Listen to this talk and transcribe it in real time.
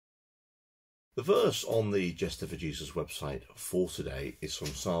The verse on the Jester for Jesus website for today is from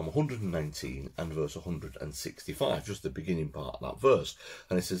Psalm 119 and verse 165, just the beginning part of that verse.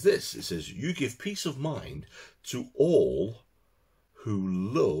 And it says this, it says, "You give peace of mind to all who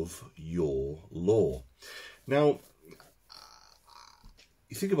love your law." Now,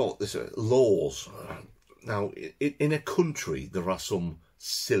 you think about this, laws. Now, in a country, there are some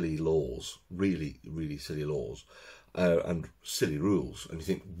silly laws, really, really silly laws. And silly rules, and you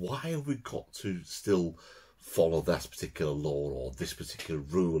think, why have we got to still follow that particular law or this particular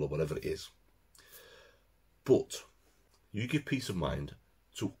rule or whatever it is? But you give peace of mind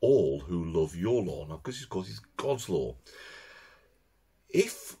to all who love your law. Now, because it's God's law.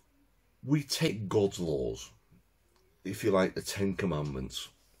 If we take God's laws, if you like, the 10 Commandments,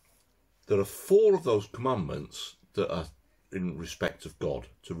 there are 4 of those commandments that are in respect of God,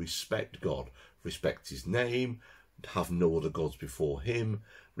 to respect God, respect his name, have no other gods before him,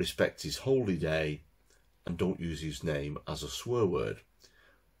 respect his holy day, and don't use his name as a swear word.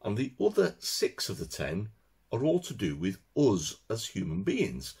 And the other 6 of the 10 are all to do with us as human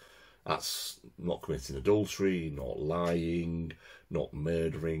beings. That's not committing adultery, not lying, not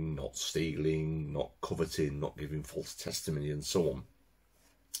murdering, not stealing, not coveting, not giving false testimony, and so on.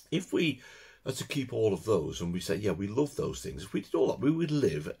 If we are to keep all of those and we say, yeah, we love those things, if we did all that, we would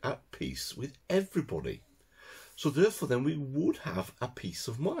live at peace with everybody. So therefore, then, we would have a peace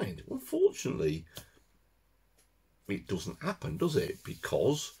of mind. Unfortunately, it doesn't happen, does it?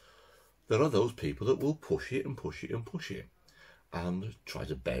 Because there are those people that will push it and push it and push it and try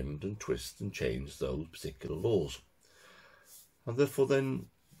to bend and twist and change those particular laws. And therefore, then,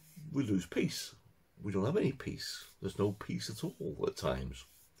 we lose peace. We don't have any peace. There's no peace at all at times.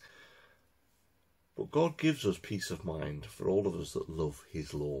 But God gives us peace of mind for all of us that love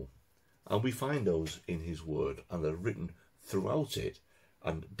his law. And we find those in his word, and they're written throughout it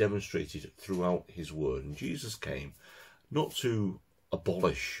and demonstrated throughout his word. And Jesus came not to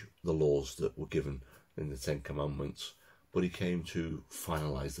abolish the laws that were given in the 10 Commandments, but he came to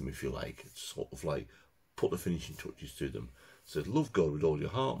finalise them, if you like, sort of like put the finishing touches to them. He said, love God with all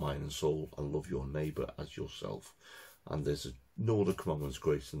your heart, mind and soul, and love your neighbour as yourself. And there's no other commandments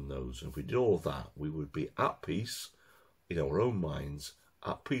greater than those. And if we did all of that, we would be at peace in our own minds,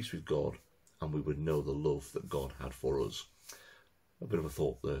 at peace with God, and we would know the love that God had for us. A bit of a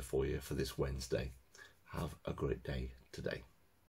thought there for you for this Wednesday. Have a great day today.